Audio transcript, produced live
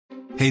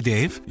Hey,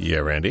 Dave. Yeah,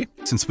 Randy.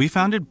 Since we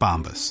founded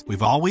Bombas,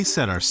 we've always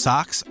said our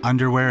socks,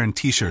 underwear, and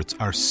T-shirts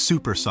are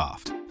super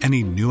soft.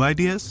 Any new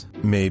ideas?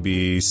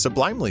 Maybe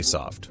sublimely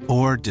soft.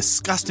 Or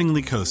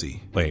disgustingly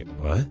cozy. Wait,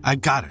 what? I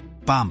got it.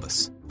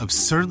 Bombas.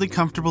 Absurdly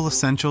comfortable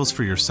essentials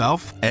for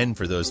yourself and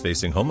for those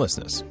facing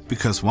homelessness.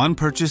 Because one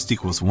purchased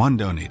equals one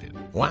donated.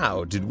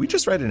 Wow, did we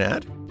just write an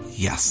ad?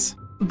 Yes.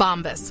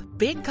 Bombas.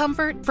 Big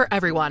comfort for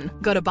everyone.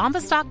 Go to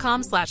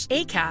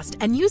bombas.com/ACAST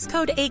and use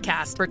code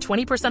ACAST for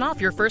 20%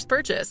 off your first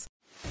purchase.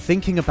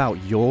 Thinking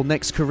about your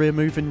next career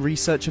move in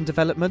research and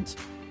development?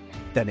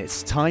 Then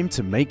it's time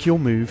to make your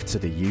move to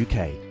the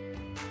UK.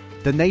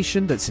 The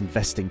nation that's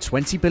investing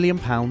 £20 billion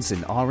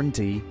in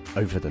R&D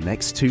over the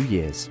next 2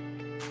 years.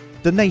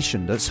 The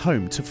nation that's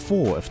home to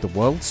 4 of the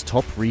world's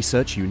top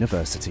research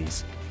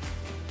universities.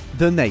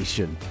 The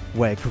nation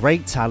where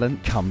great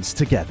talent comes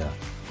together.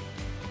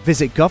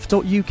 Visit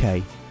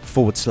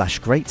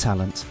gov.uk/great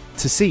talent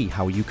to see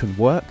how you can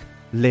work,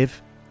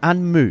 live,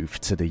 and move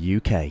to the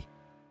UK.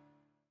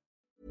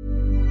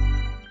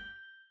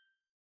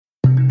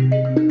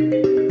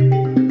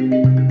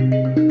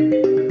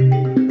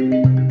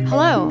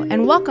 Hello,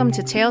 and welcome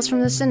to Tales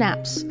from the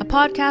Synapse, a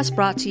podcast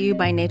brought to you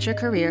by Nature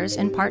Careers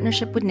in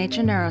partnership with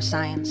Nature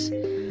Neuroscience.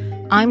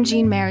 I'm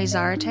Jean Mary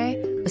Zarate,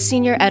 a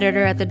senior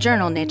editor at the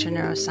journal Nature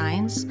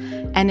Neuroscience,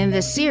 and in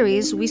this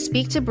series, we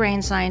speak to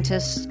brain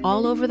scientists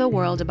all over the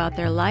world about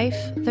their life,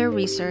 their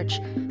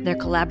research, their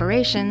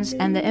collaborations,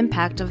 and the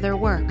impact of their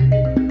work.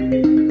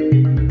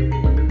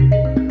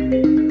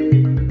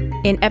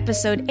 In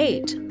episode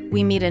 8,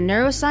 we meet a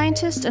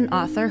neuroscientist and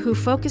author who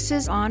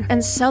focuses on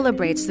and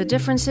celebrates the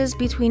differences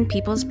between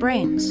people's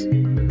brains.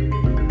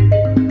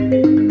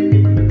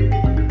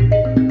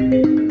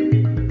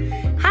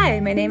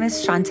 Hi, my name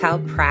is Chantal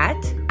Pratt.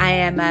 I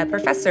am a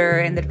professor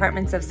in the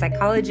departments of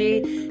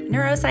psychology,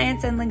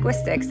 neuroscience, and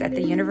linguistics at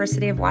the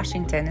University of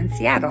Washington in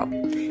Seattle.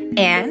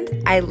 And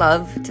I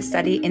love to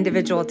study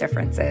individual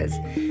differences.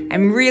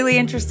 I'm really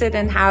interested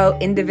in how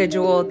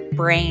individual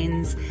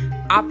brains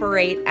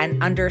operate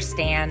and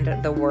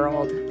understand the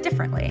world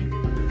differently.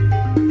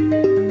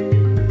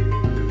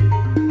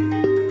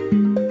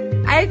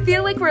 I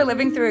feel like we're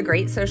living through a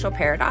great social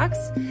paradox.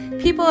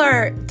 People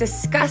are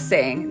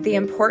discussing the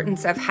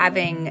importance of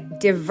having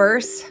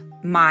diverse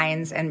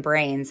minds and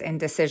brains in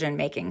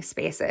decision-making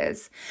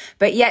spaces,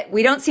 but yet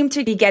we don't seem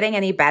to be getting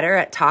any better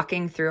at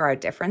talking through our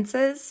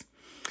differences.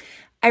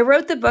 I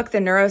wrote the book, The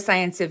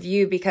Neuroscience of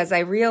You, because I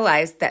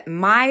realized that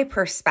my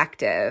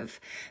perspective,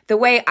 the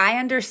way I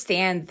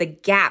understand the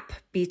gap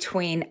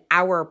between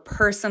our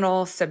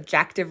personal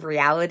subjective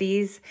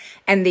realities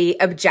and the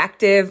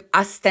objective,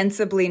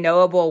 ostensibly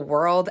knowable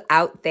world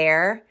out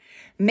there,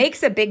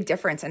 makes a big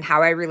difference in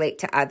how I relate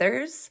to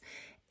others.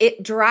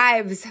 It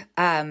drives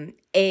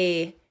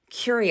a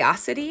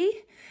curiosity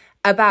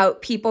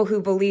about people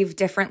who believe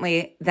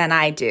differently than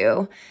I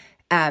do,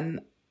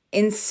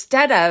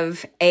 instead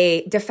of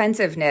a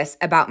defensiveness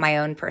about my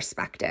own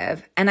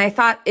perspective. And I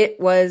thought it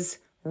was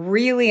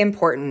really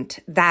important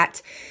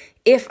that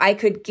if I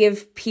could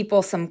give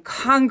people some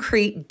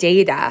concrete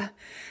data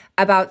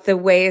about the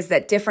ways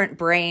that different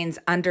brains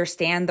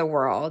understand the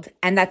world,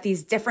 and that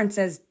these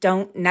differences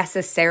don't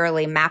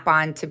necessarily map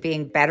on to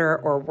being better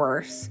or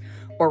worse,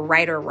 or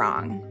right or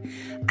wrong,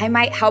 I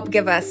might help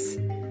give us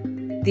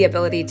the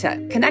ability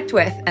to connect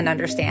with and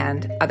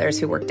understand others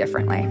who work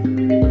differently.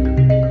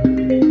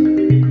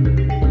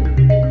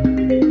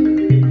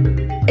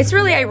 It's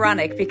really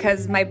ironic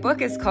because my book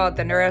is called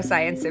The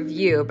Neuroscience of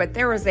You, but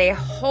there was a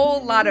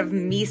whole lot of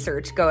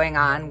me-search going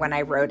on when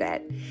I wrote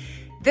it.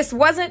 This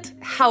wasn't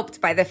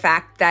helped by the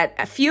fact that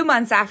a few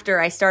months after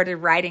I started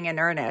writing in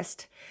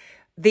earnest,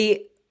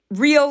 the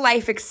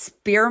real-life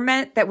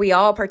experiment that we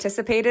all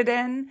participated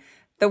in,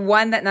 the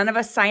one that none of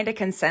us signed a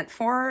consent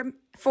for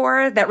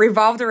that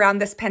revolved around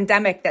this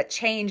pandemic that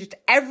changed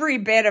every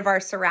bit of our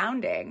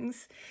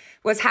surroundings,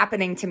 was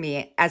happening to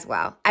me as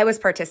well. I was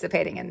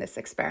participating in this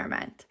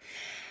experiment.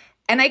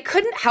 And I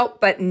couldn't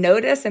help but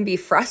notice and be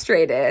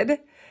frustrated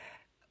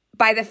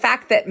by the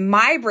fact that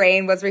my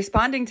brain was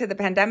responding to the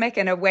pandemic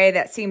in a way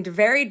that seemed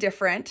very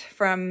different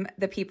from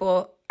the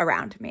people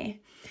around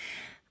me.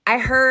 I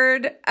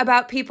heard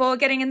about people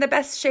getting in the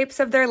best shapes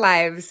of their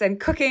lives and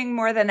cooking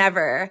more than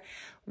ever,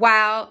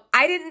 while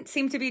I didn't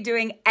seem to be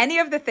doing any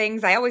of the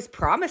things I always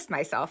promised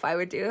myself I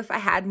would do if I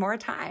had more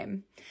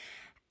time.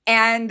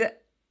 And,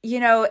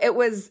 it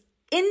was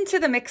into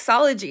the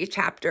mixology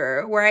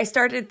chapter where I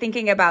started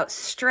thinking about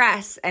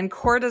stress and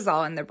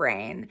cortisol in the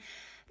brain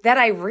that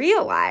I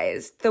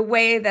realized the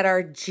way that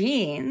our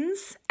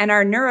genes and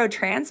our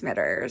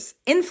neurotransmitters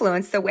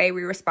influence the way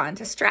we respond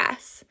to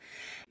stress.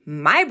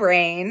 My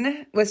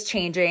brain was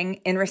changing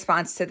in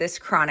response to this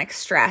chronic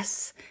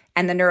stress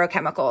and the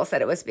neurochemicals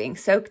that it was being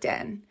soaked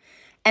in.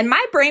 And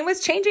my brain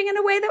was changing in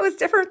a way that was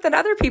different than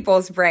other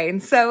people's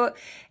brains. So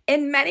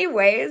in many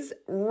ways,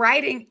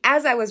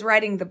 as I was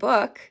writing the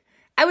book,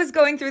 I was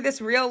going through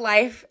this real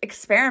life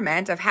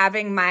experiment of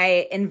having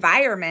my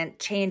environment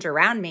change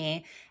around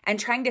me and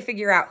trying to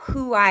figure out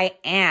who I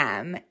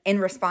am in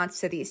response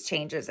to these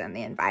changes in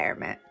the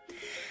environment.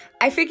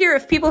 I figure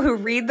if people who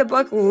read the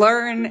book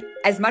learn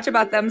as much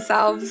about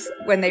themselves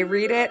when they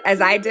read it as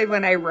I did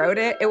when I wrote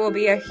it, it will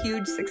be a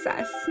huge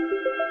success.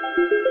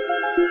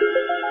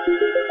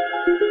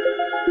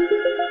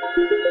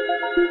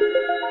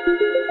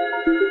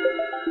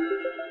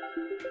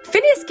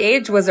 Phineas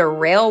Gage was a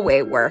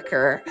railway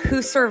worker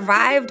who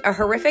survived a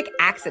horrific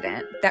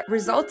accident that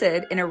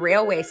resulted in a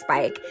railway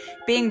spike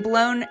being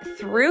blown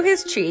through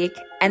his cheek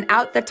and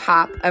out the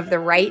top of the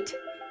right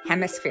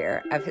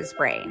hemisphere of his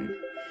brain.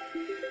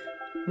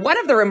 One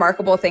of the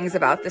remarkable things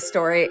about this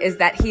story is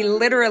that he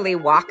literally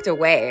walked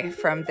away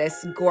from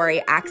this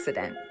gory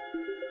accident.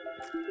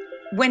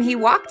 When he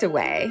walked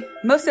away,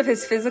 most of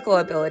his physical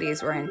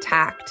abilities were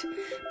intact,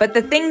 but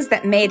the things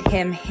that made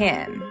him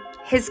him,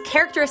 his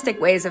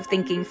characteristic ways of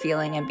thinking,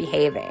 feeling, and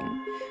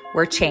behaving,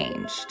 were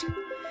changed.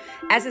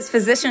 As his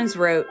physicians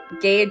wrote,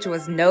 Gage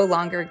was no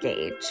longer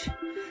Gage.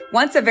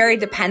 Once a very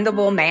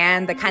dependable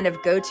man, the kind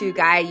of go-to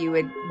guy you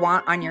would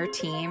want on your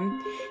team,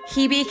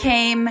 he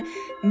became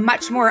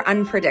much more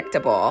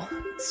unpredictable,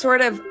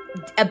 sort of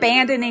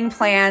abandoning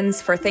plans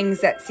for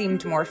things that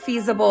seemed more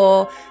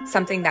feasible,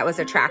 something that was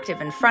attractive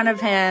in front of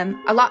him,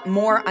 a lot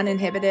more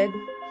uninhibited.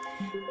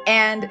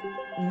 And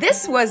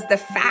this was the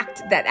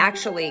fact that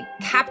actually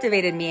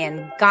captivated me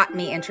and got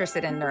me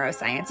interested in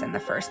neuroscience in the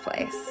first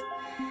place.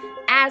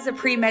 As a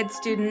pre-med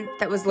student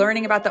that was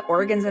learning about the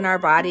organs in our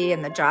body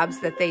and the jobs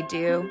that they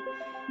do,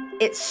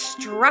 it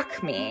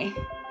struck me,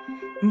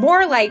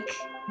 more like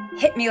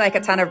hit me like a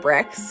ton of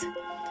bricks,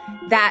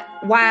 that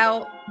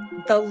while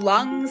the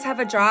lungs have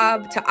a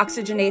job to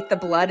oxygenate the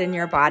blood in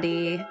your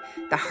body,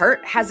 the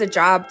heart has a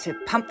job to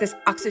pump this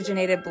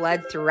oxygenated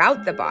blood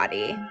throughout the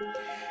body,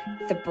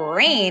 the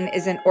brain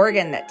is an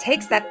organ that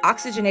takes that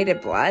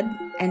oxygenated blood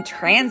and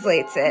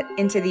translates it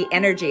into the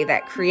energy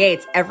that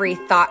creates every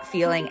thought,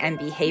 feeling, and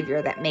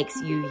behavior that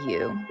makes you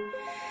you.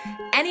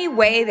 Any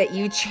way that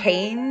you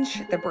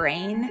change the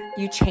brain,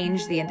 you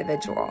change the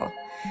individual.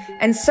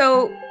 And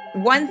so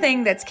one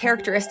thing that's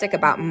characteristic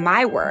about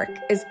my work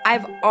is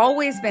I've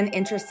always been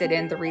interested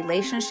in the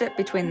relationship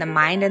between the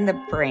mind and the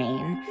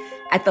brain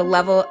at the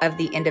level of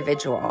the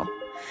individual.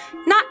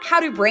 Not how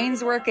do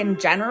brains work in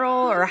general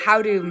or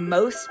how do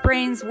most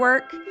brains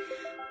work,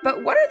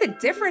 but what are the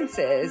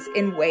differences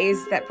in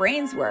ways that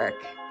brains work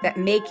that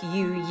make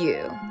you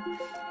you?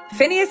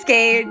 Phineas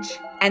Gage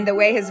and the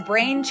way his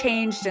brain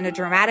changed in a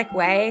dramatic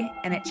way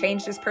and it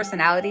changed his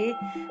personality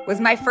was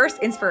my first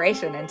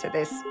inspiration into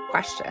this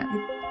question.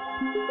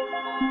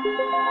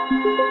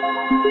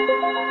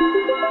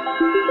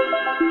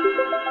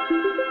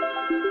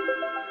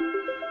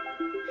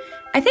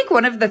 I think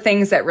one of the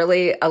things that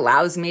really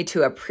allows me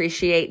to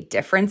appreciate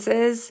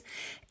differences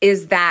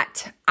is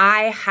that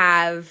I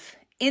have,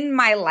 in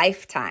my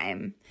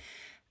lifetime,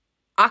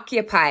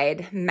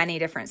 occupied many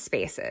different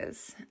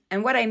spaces.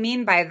 And what I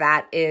mean by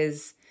that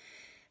is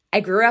I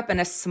grew up in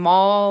a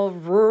small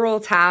rural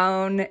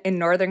town in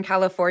Northern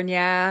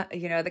California,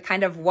 the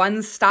kind of one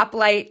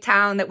stoplight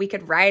town that we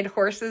could ride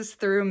horses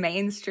through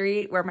Main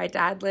Street where my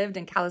dad lived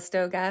in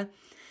Calistoga.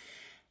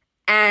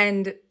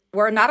 And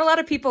where not a lot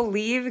of people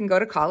leave and go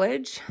to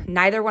college.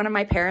 Neither one of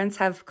my parents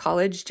have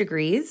college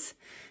degrees.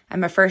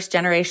 I'm a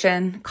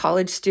first-generation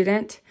college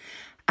student.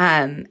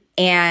 And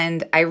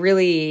I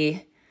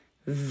really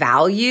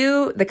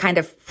value the kind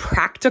of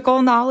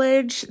practical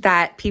knowledge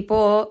that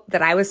people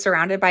that I was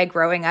surrounded by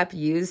growing up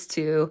used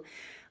to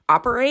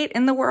operate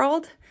in the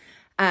world.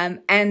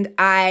 And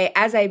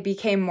as I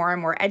became more and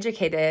more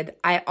educated,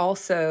 I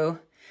also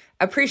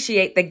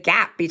appreciate the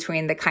gap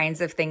between the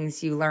kinds of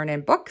things you learn in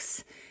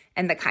books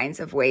and the kinds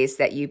of ways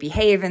that you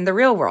behave in the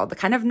real world, the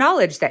kind of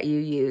knowledge that you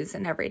use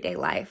in everyday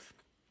life.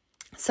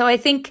 So I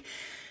think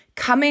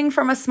coming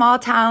from a small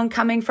town,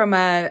 coming from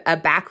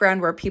a background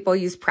where people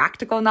use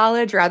practical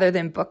knowledge rather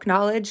than book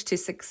knowledge to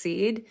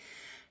succeed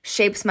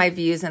shapes my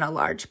views in a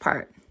large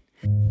part.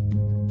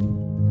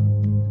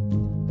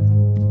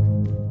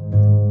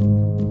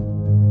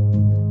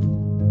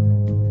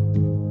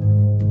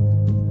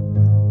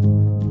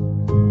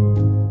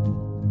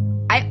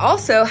 I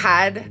also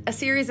had a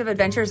series of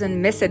adventures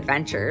and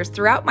misadventures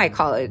throughout my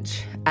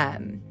college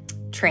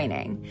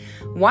training,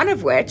 one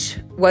of which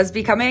was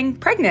becoming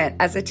pregnant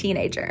as a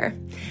teenager.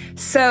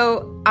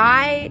 So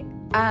I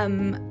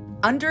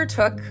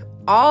undertook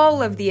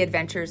all of the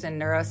adventures in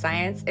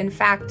neuroscience. In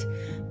fact,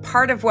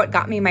 part of what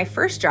got me my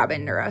first job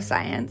in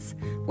neuroscience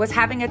was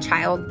having a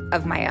child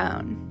of my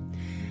own.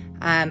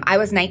 I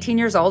was 19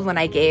 years old when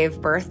I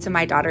gave birth to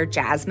my daughter,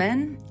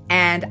 Jasmine,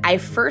 and I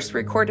first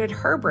recorded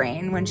her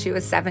brain when she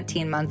was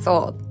 17 months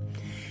old.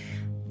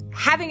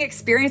 Having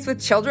experience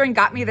with children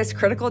got me this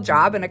critical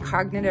job in a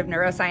cognitive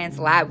neuroscience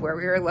lab where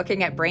we were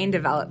looking at brain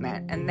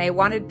development, and they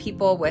wanted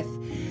people with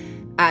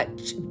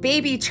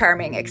baby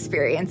charming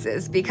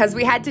experiences because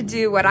we had to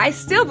do what I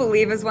still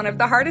believe is one of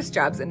the hardest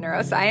jobs in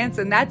neuroscience,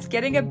 and that's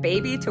getting a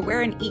baby to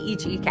wear an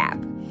EEG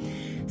cap.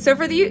 So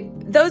for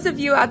those of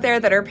you out there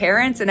that are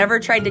parents and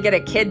ever tried to get a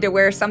kid to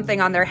wear something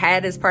on their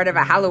head as part of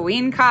a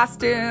Halloween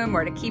costume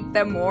or to keep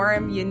them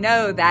warm, you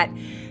know that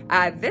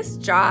this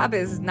job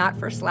is not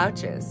for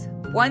slouches.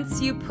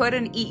 once you put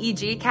an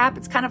EEG cap,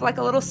 it's kind of like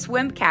a little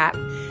swim cap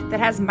that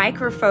has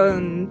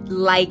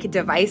microphone-like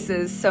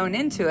devices sewn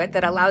into it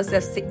that allows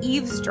us to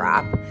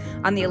eavesdrop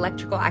on the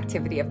electrical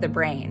activity of the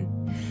brain.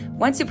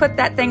 Once you put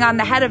that thing on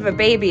the head of a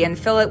baby and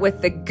fill it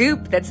with the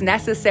goop that's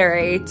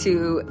necessary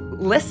to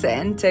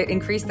listen, to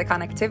increase the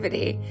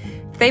connectivity,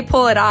 if they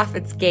pull it off,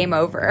 it's game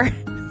over.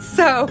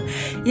 So,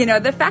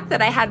 the fact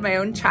that I had my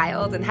own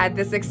child and had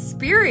this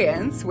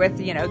experience with,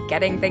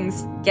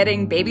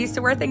 getting babies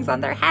to wear things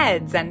on their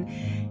heads and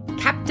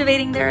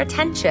captivating their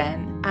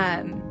attention,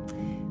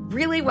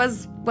 really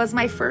was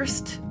my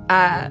first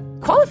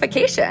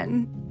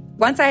qualification.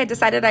 Once I had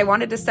decided I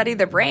wanted to study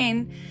the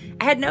brain,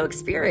 I had no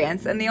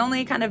experience. And the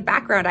only kind of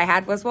background I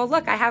had was, well,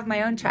 look, I have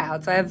my own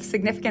child. So I have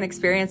significant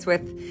experience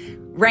with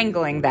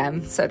wrangling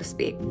them, so to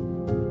speak.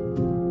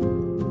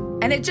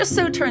 And it just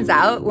so turns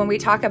out when we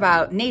talk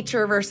about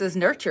nature versus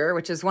nurture,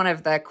 which is one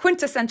of the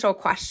quintessential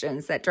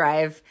questions that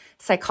drive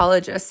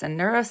psychologists and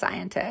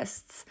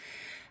neuroscientists,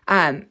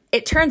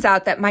 it turns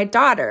out that my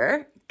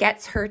daughter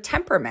gets her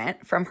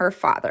temperament from her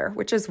father,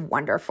 which is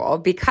wonderful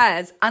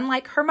because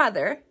unlike her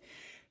mother,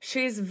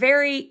 she's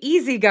very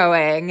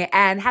easygoing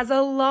and has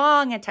a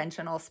long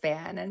attentional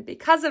span. And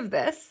because of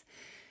this,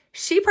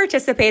 she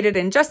participated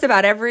in just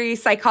about every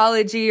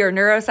psychology or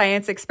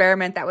neuroscience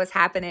experiment that was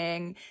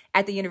happening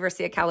at the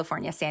University of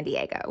California, San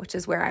Diego, which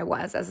is where I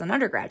was as an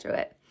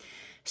undergraduate.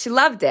 She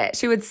loved it.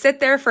 She would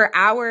sit there for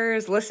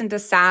hours, listen to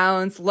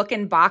sounds, look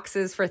in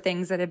boxes for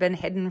things that had been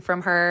hidden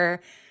from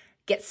her,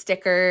 get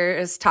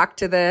stickers, talk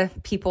to the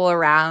people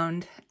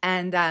around.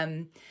 And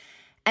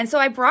so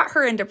I brought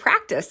her into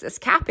practice, this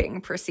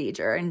capping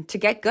procedure, and to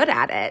get good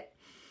at it.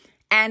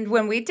 And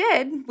when we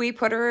did, we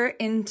put her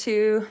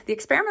into the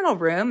experimental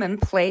room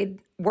and played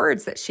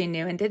words that she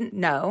knew and didn't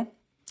know.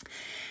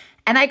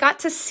 And I got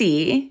to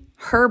see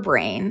her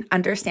brain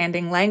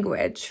understanding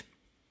language.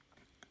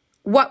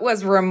 What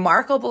was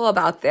remarkable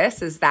about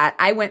this is that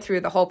I went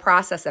through the whole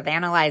process of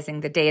analyzing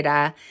the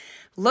data,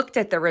 looked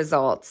at the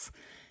results,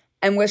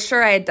 and was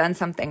sure I had done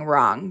something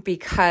wrong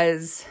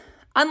because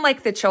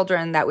unlike the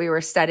children that we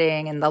were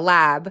studying in the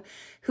lab,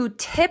 who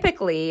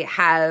typically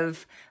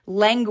have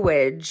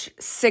language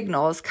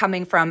signals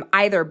coming from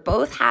either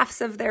both halves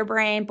of their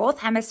brain, both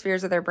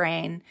hemispheres of their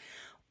brain,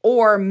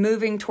 or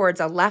moving towards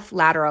a left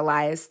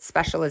lateralized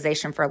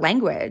specialization for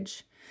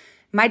language,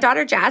 my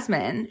daughter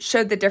Jasmine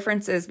showed the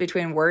differences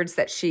between words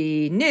that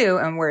she knew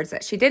and words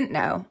that she didn't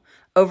know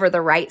over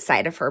the right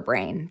side of her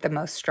brain the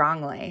most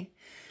strongly.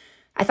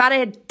 I thought I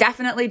had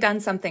definitely done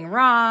something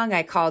wrong.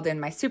 I called in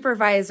my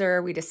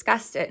supervisor. We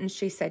discussed it, and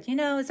she said,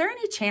 is there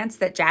any chance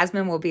that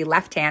Jasmine will be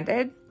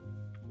left-handed?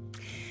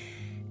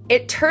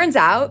 It turns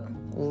out,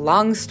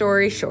 long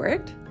story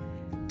short,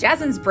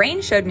 Jasmine's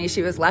brain showed me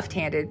she was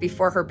left-handed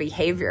before her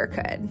behavior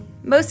could.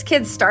 Most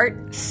kids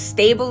start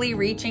stably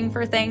reaching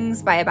for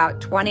things by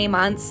about 20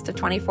 months to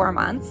 24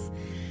 months.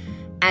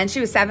 And she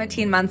was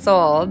 17 months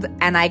old,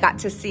 and I got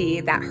to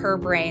see that her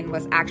brain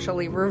was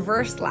actually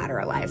reverse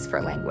lateralized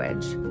for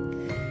language.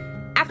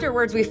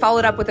 Afterwards, we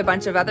followed up with a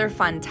bunch of other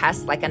fun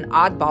tests, like an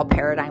oddball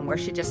paradigm where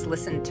she just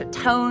listened to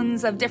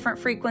tones of different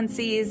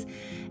frequencies.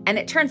 And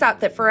it turns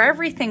out that for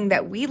everything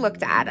that we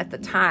looked at the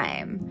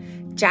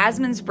time,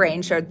 Jasmine's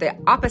brain showed the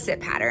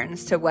opposite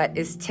patterns to what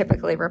is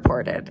typically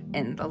reported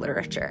in the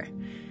literature.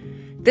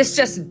 This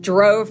just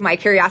drove my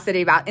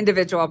curiosity about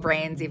individual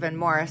brains even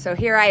more. So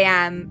here I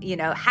am,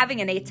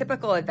 having an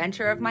atypical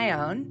adventure of my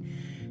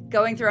own,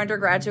 going through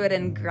undergraduate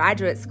and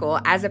graduate school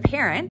as a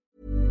parent.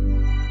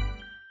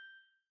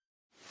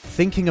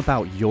 Thinking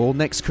about your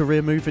next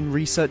career move in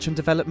research and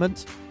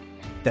development?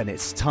 Then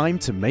it's time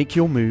to make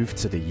your move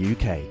to the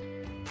UK.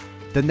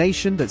 The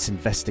nation that's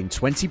investing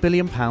 £20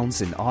 billion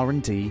in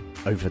R&D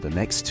over the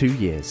next 2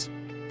 years.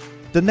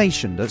 The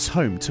nation that's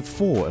home to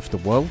 4 of the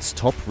world's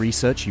top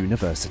research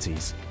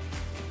universities.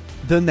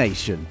 The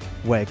nation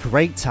where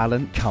great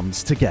talent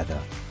comes together.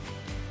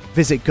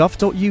 Visit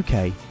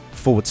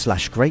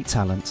gov.uk/great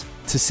talent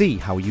to see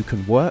how you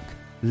can work,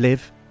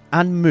 live,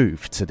 and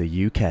move to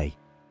the UK.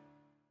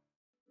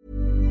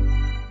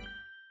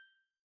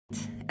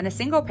 And a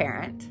single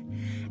parent,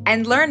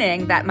 and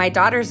learning that my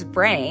daughter's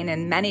brain,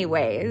 in many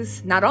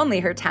ways, not only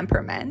her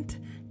temperament,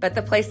 but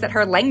the place that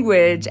her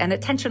language and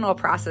attentional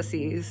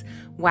processes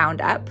wound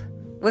up,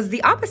 was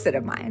the opposite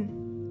of mine.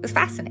 It was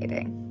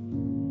fascinating.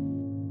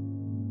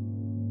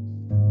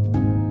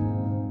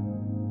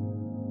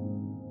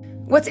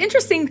 What's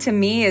interesting to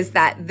me is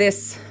that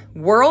this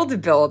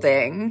world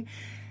building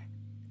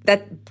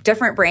that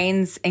different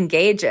brains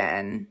engage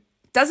in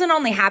doesn't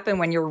only happen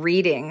when you're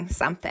reading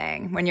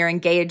something, when you're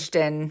engaged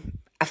in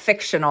a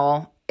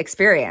fictional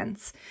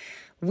experience.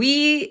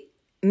 We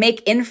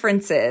make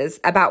inferences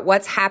about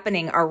what's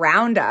happening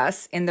around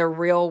us in the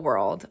real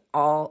world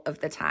all of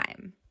the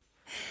time.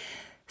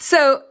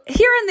 So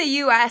here in the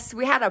US,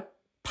 we had a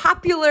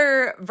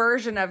popular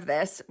version of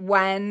this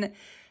when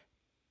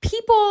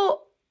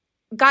people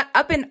got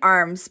up in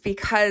arms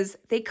because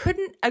they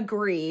couldn't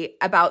agree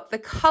about the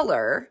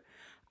color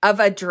of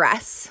a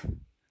dress,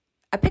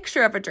 a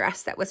picture of a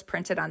dress that was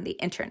printed on the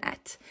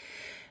internet.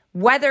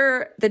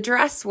 whether the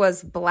dress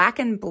was black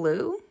and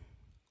blue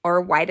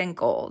or white and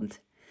gold.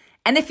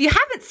 And if you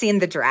haven't seen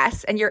the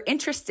dress and you're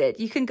interested,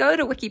 you can go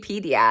to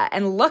Wikipedia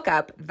and look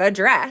up the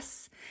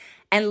dress.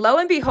 And lo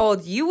and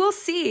behold, you will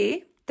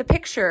see the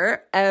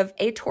picture of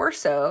a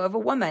torso of a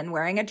woman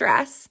wearing a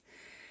dress.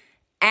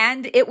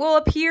 And it will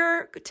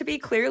appear to be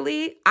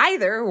clearly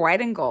either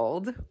white and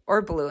gold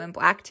or blue and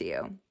black to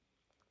you.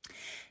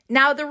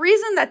 Now, the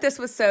reason that this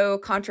was so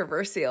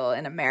controversial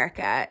in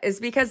America is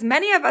because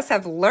many of us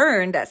have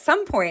learned at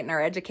some point in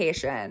our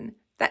education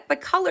that the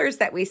colors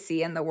that we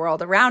see in the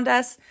world around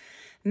us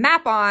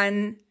map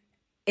on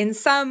in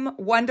some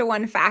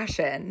one-to-one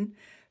fashion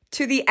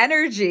to the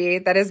energy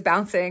that is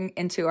bouncing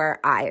into our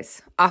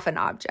eyes off an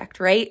object,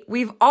 right?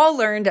 We've all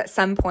learned at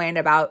some point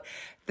about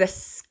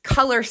this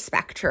color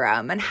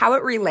spectrum and how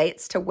it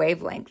relates to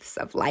wavelengths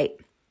of light.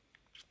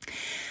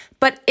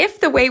 But if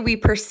the way we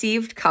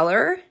perceived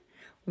color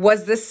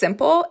was this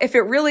simple, if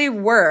it really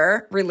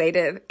were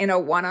related in a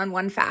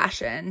one-on-one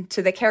fashion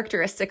to the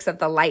characteristics of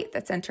the light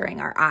that's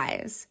entering our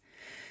eyes,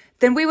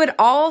 then we would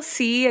all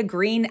see a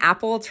green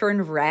apple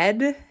turn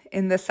red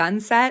in the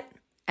sunset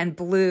and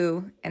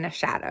blue in a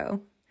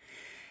shadow.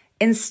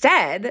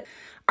 Instead,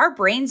 our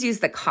brains use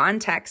the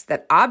context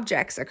that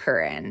objects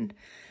occur in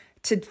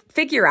to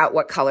figure out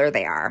what color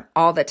they are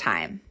all the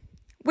time.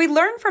 We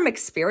learn from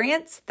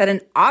experience that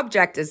an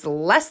object is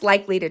less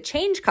likely to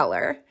change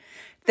color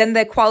than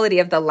the quality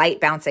of the light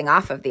bouncing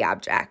off of the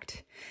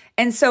object.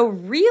 And so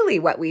really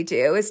what we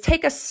do is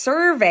take a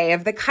survey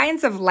of the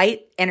kinds of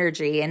light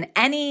energy in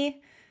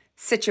any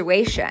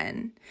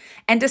situation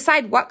and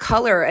decide what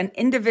color an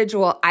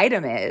individual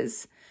item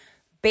is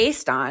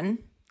based on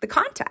the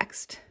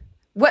context.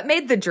 What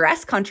made the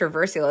dress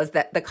controversial is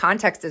that the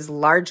context is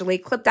largely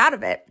clipped out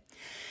of it.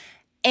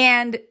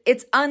 And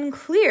it's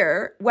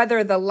unclear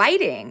whether the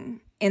lighting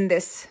in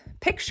this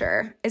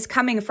picture is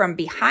coming from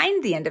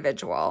behind the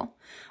individual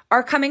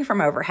or coming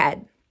from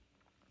overhead.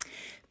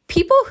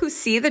 People who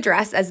see the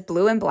dress as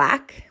blue and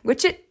black,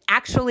 which it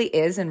actually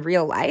is in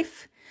real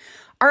life,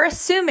 are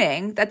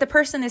assuming that the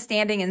person is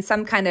standing in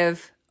some kind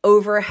of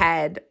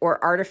overhead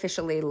or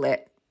artificially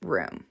lit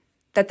room,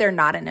 that they're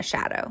not in a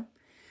shadow.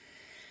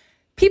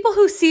 People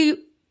who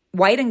see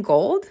white and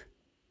gold,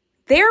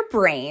 their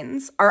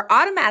brains are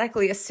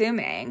automatically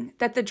assuming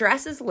that the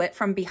dress is lit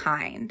from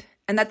behind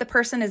and that the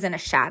person is in a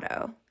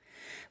shadow.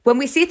 When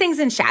we see things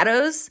in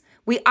shadows,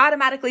 we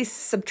automatically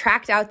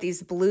subtract out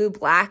these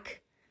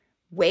blue-black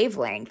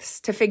wavelengths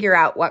to figure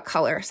out what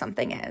color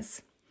something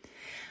is.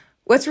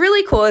 What's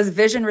really cool is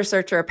vision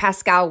researcher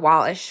Pascal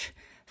Wallisch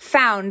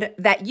found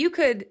that you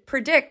could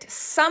predict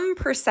some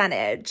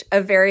percentage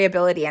of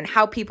variability in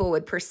how people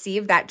would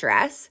perceive that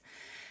dress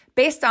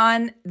based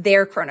on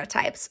their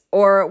chronotypes,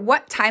 or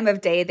what time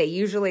of day they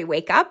usually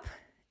wake up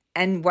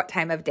and what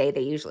time of day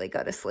they usually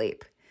go to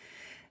sleep.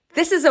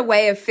 This is a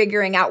way of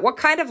figuring out what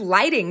kind of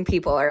lighting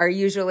people are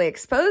usually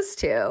exposed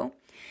to.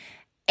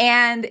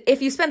 And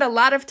if you spend a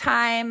lot of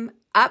time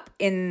up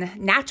in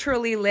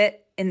naturally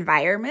lit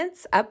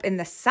environments, up in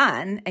the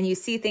sun, and you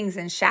see things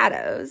in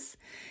shadows,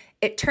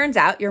 it turns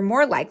out you're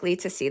more likely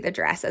to see the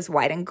dress as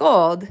white and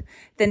gold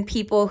than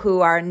people who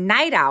are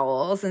night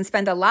owls and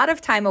spend a lot of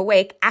time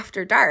awake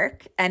after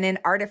dark and in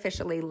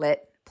artificially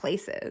lit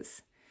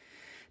places.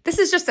 This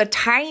is just a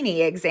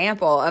tiny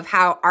example of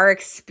how our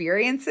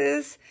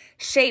experiences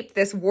shape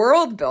this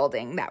world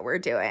building that we're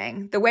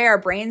doing, the way our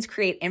brains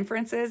create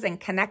inferences and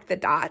connect the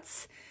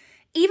dots,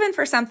 even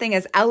for something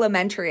as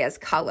elementary as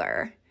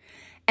color.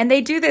 And they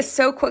do this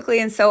so quickly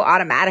and so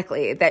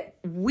automatically that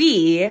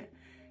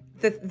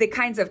the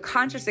kinds of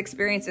conscious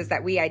experiences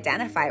that we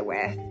identify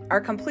with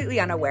are completely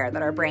unaware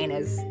that our brain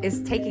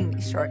is taking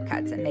these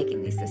shortcuts and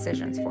making these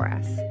decisions for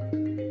us.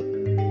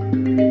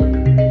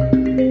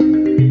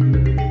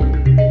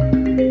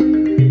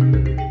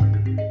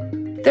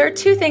 There are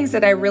two things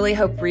that I really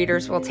hope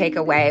readers will take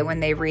away when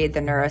they read The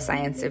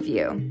Neuroscience of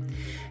You.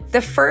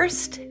 The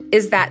first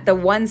is that the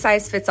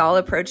one-size-fits-all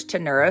approach to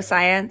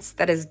neuroscience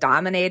that has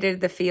dominated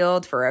the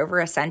field for over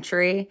a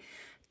century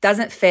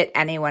doesn't fit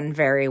anyone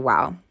very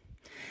well.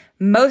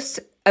 Most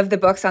of the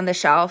books on the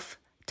shelf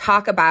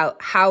talk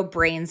about how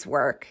brains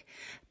work,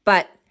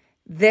 but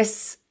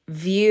this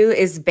view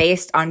is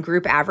based on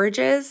group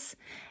averages,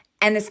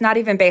 and it's not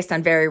even based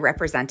on very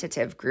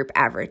representative group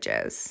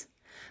averages.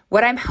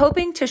 What I'm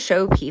hoping to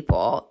show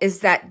people is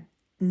that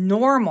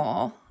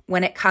normal,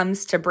 when it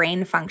comes to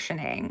brain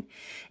functioning,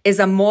 is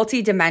a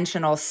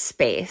multidimensional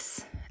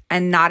space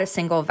and not a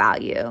single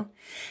value.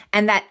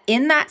 And that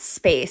in that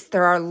space,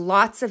 there are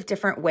lots of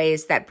different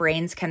ways that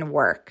brains can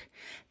work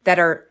that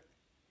are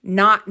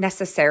not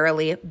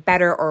necessarily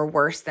better or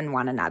worse than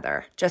one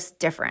another, just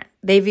different.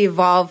 They've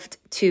evolved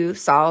to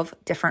solve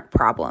different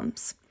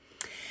problems.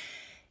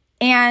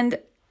 And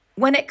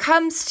when it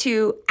comes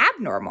to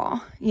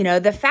abnormal,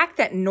 the fact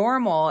that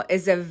normal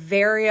is a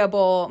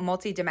variable,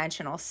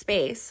 multidimensional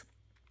space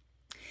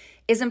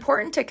is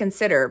important to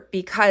consider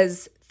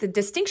because the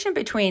distinction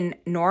between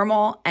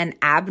normal and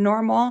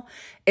abnormal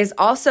is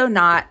also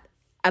not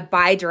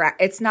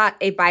it's not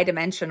a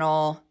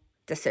bidimensional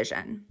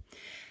decision.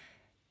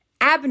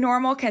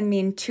 Abnormal can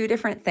mean two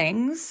different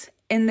things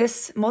in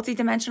this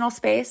multidimensional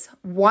space.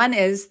 One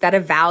is that a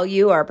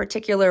value or a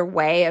particular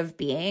way of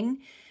being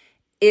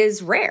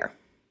is rare,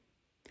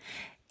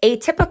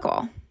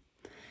 atypical.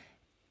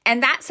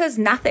 And that says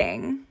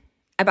nothing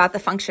about the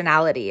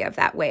functionality of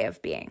that way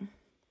of being.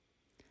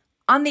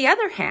 On the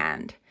other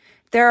hand,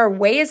 there are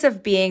ways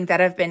of being that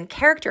have been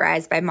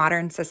characterized by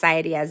modern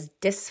society as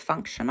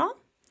dysfunctional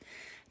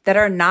that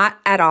are not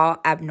at all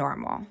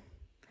abnormal.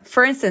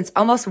 For instance,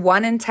 almost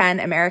 1 in 10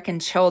 American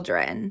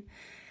children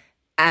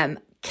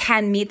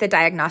can meet the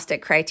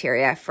diagnostic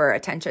criteria for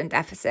attention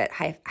deficit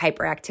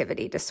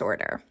hyperactivity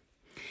disorder.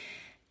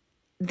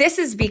 This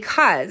is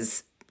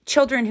because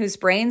children whose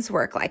brains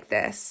work like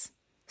this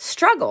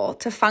struggle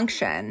to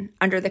function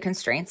under the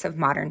constraints of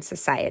modern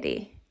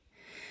society.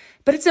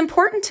 But it's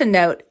important to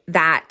note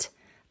that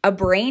a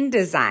brain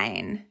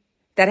design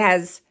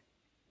that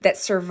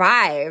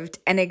survived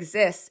and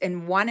exists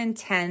in 1 in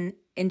 10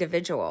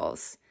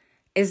 individuals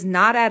is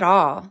not at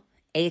all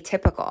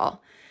atypical,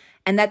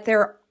 and that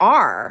there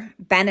are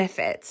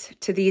benefits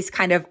to these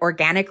kind of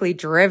organically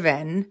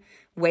driven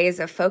ways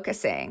of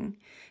focusing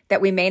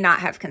that we may not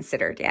have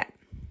considered yet.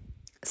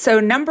 So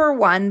number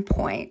 1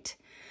 point,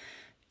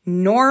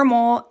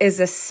 normal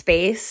is a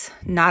space,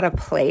 not a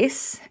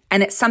place,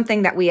 and it's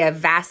something that we have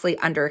vastly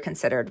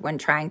underconsidered when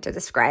trying to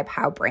describe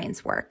how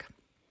brains work.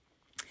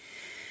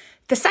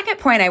 The second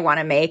point I want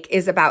to make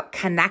is about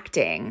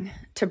connecting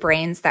to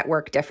brains that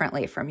work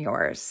differently from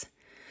yours.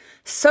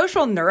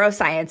 Social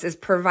neuroscience is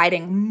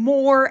providing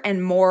more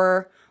and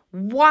more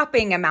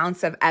whopping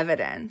amounts of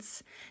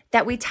evidence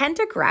that we tend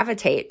to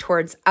gravitate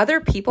towards other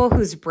people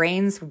whose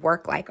brains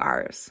work like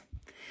ours.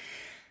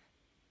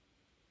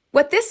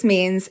 What this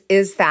means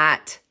is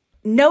that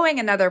knowing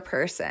another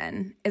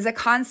person is a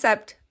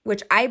concept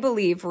which I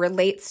believe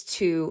relates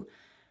to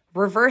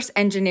reverse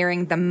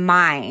engineering the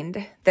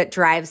mind that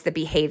drives the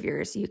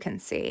behaviors you can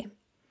see.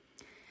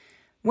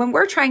 When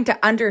we're trying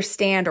to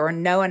understand or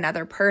know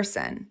another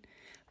person,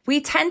 we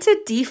tend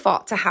to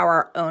default to how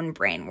our own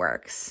brain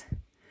works.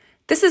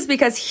 This is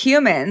because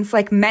humans,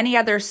 like many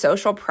other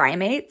social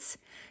primates,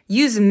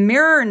 use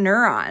mirror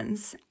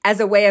neurons as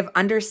a way of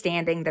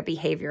understanding the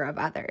behavior of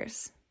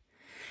others.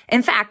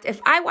 In fact,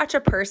 if I watch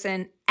a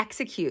person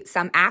execute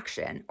some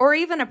action, or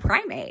even a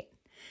primate,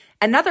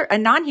 a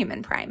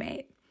non-human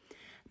primate,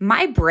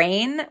 my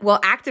brain will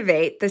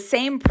activate the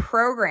same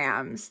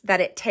programs that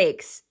it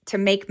takes to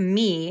make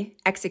me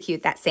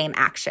execute that same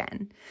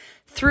action.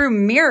 Through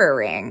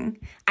mirroring,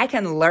 I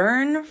can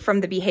learn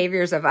from the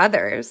behaviors of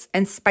others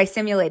and by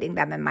simulating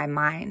them in my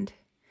mind.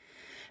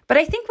 But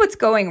I think what's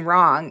going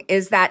wrong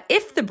is that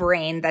if the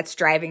brain that's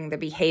driving the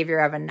behavior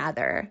of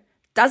another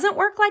doesn't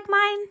work like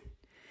mine,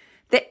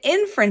 the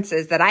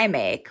inferences that I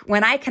make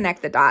when I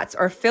connect the dots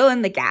or fill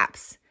in the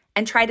gaps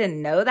and try to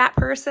know that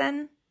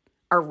person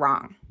are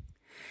wrong.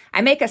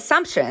 I make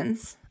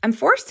assumptions. I'm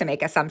forced to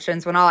make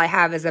assumptions when all I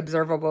have is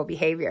observable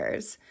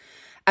behaviors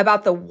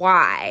about the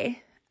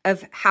why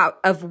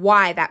of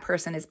why that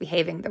person is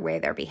behaving the way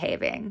they're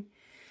behaving.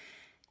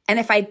 And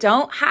if I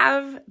don't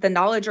have the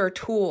knowledge or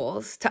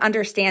tools to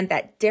understand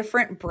that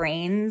different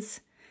brains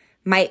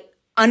might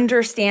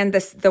understand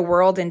the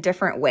world in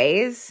different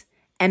ways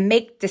and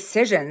make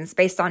decisions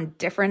based on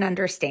different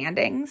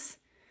understandings,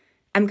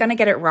 I'm going to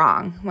get it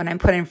wrong when I'm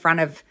put in front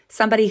of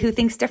somebody who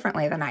thinks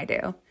differently than I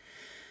do.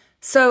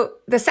 So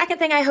the second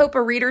thing I hope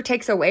a reader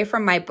takes away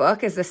from my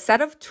book is a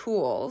set of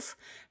tools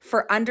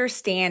for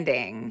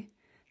understanding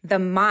the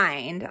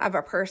mind of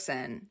a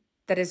person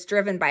that is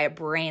driven by a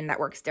brain that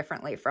works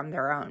differently from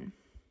their own.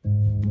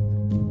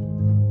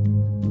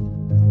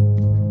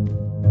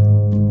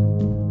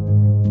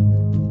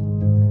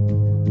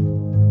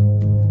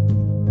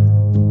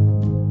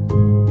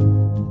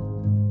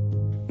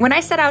 When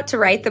I set out to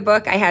write the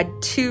book, I had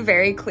 2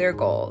 very clear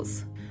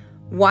goals.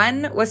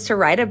 One was to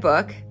write a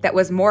book that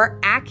was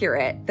more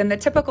accurate than the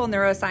typical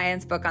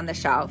neuroscience book on the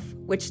shelf,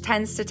 which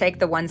tends to take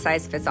the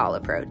one-size-fits-all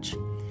approach.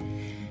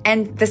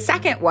 And the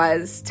second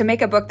was to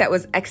make a book that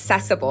was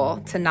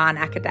accessible to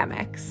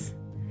non-academics.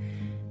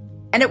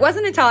 And it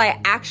wasn't until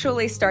I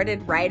actually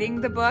started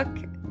writing the book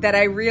that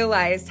I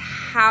realized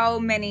how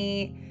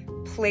many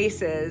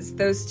places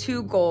those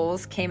 2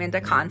 goals came into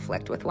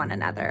conflict with one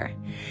another.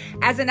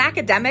 As an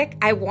academic,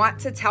 I want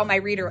to tell my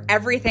reader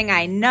everything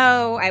I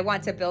know. I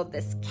want to build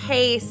this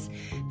case,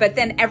 but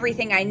then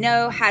everything I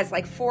know has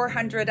like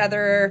 400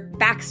 other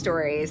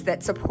backstories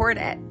that support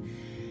it.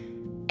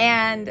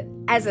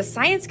 And as a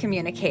science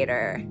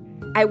communicator,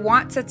 I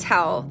want to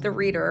tell the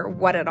reader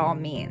what it all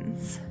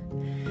means.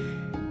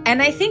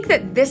 And I think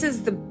that this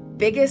is the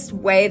biggest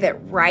way that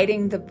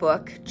writing the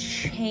book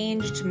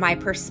changed my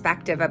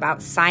perspective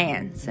about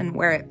science and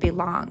where it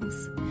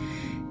belongs.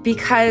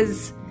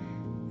 Because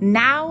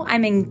now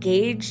I'm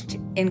engaged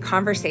in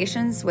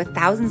conversations with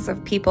thousands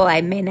of people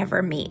I may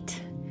never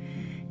meet.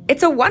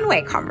 It's a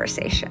one-way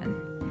conversation.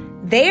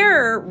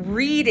 They're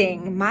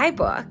reading my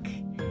book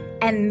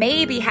and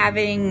maybe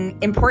having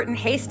important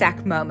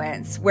haystack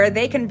moments where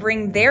they can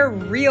bring their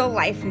real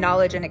life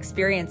knowledge and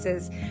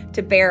experiences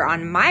to bear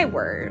on my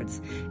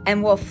words,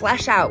 and we'll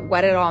flesh out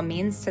what it all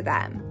means to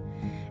them.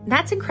 And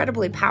that's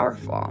incredibly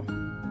powerful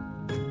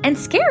and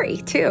scary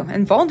too,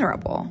 and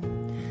vulnerable.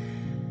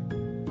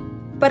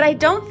 But I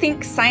don't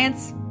think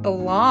science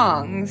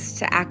belongs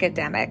to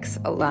academics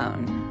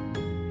alone.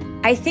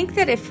 I think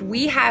that if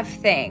we have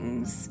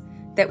things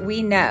that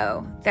we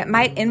know that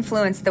might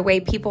influence the way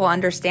people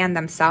understand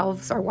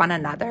themselves or one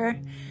another,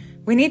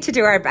 we need to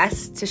do our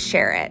best to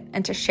share it,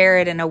 and to share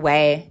it in a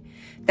way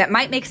that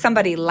might make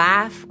somebody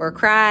laugh or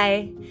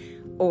cry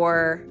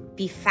or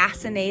be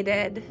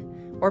fascinated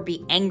or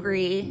be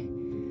angry.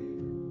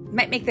 It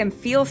might make them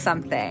feel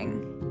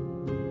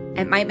something.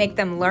 It might make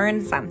them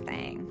learn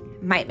something.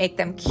 It might make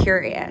them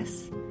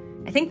curious.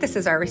 I think this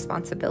is our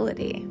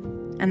responsibility.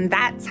 And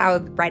that's how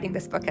writing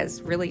this book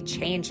has really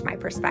changed my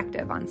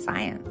perspective on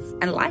science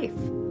and life.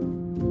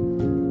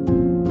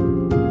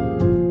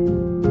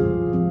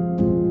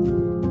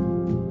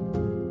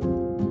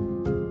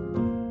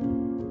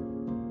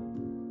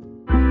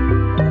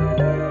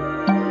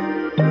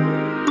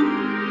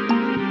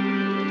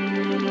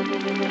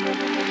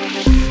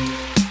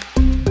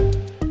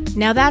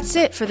 Now that's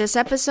it for this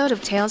episode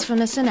of Tales from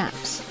the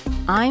Synapse.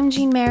 I'm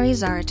Jean-Mary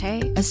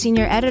Zarate, a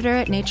senior editor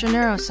at Nature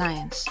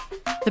Neuroscience.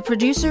 The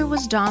producer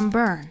was Dom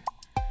Byrne.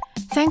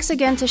 Thanks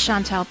again to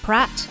Chantal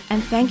Pratt,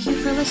 and thank you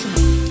for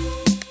listening.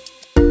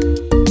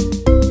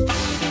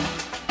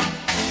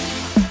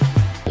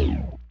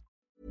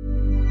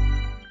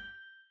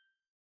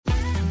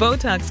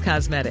 Botox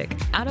Cosmetic,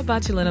 out of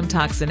botulinum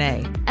toxin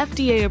A,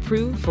 FDA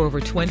approved for over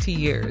 20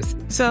 years.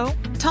 So,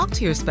 talk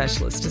to your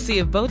specialist to see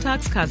if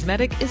Botox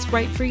Cosmetic is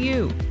right for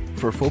you.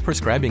 For full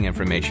prescribing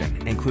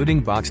information, including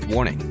boxed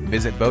warning,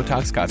 visit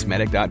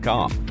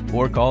BotoxCosmetic.com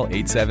or call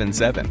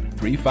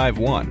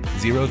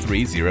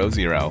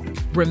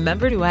 877-351-0300.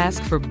 Remember to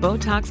ask for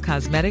Botox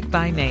Cosmetic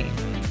by name.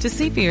 To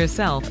see for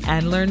yourself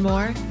and learn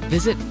more,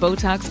 visit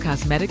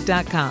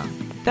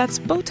BotoxCosmetic.com. That's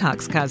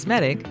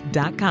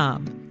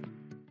BotoxCosmetic.com.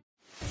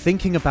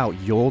 Thinking about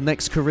your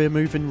next career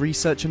move in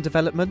research and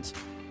development?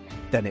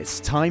 Then it's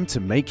time to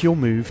make your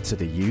move to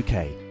the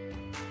UK.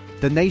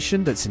 The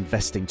nation that's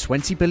investing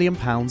 £20 billion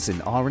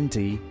in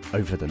R&D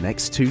over the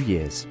next 2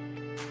 years.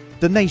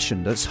 The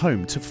nation that's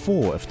home to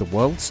 4 of the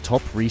world's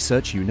top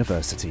research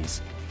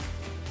universities.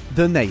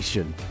 The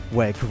nation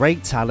where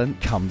great talent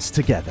comes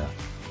together.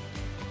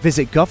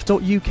 Visit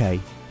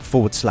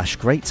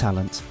gov.uk/great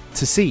talent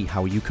to see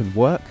how you can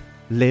work,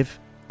 live,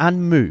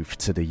 and move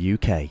to the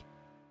UK.